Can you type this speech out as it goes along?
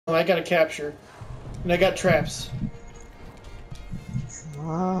I gotta capture. And I got traps. Come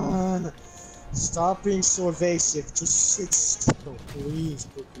on. Stop being so evasive. Just sit still, please,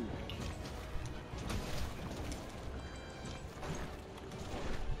 Pukie.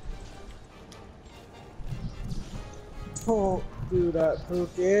 Don't do that,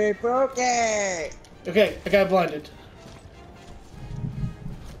 Pukie. Pukie! Okay, I got blinded.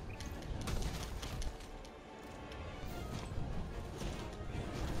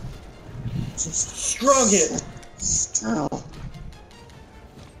 Just strong hit. Still.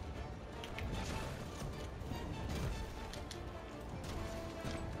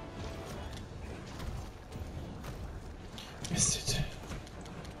 Missed it.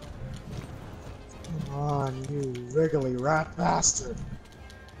 Come on, you wriggly rat bastard.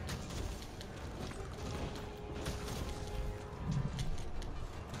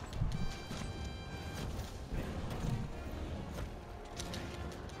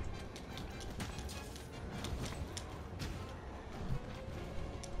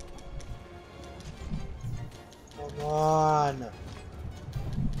 Come on.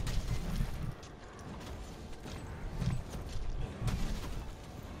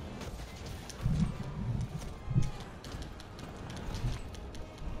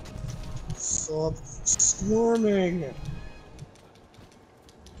 Stop storming.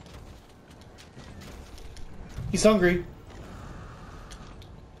 He's hungry.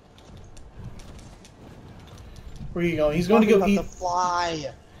 Where are you going? He's going to go eat.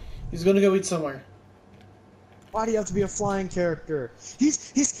 Fly. He's going to go eat somewhere. Why do you have to be a flying character?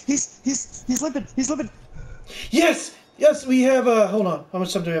 He's limping. He's limping. Yes! Yes, we have, hold on. How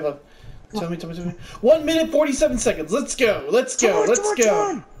much time do we have left? Tell me. 1 minute, 47 seconds. Let's go. Let's go. Let's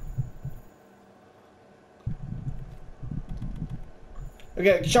go.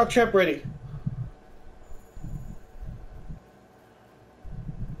 Okay, shock trap ready.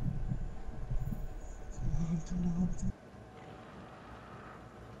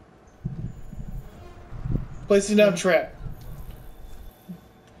 Placing down trap.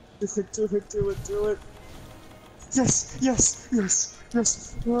 Do it. Yes.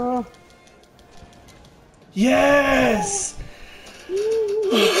 Yes!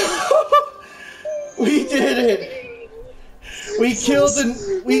 We did it! We killed and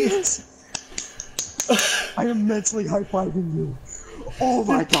we... I am mentally high-fiving you. Oh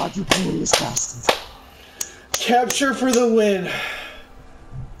my god, you glorious bastard. Capture for the win.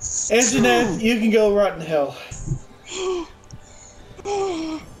 Antoinette, you can go rot in hell.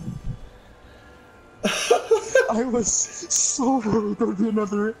 I was so worried there'd be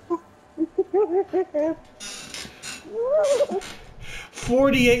another.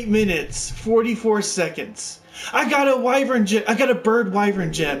 48 minutes, 44 seconds. I got a wyvern gem. I got a bird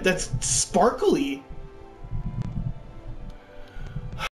wyvern gem. That's sparkly.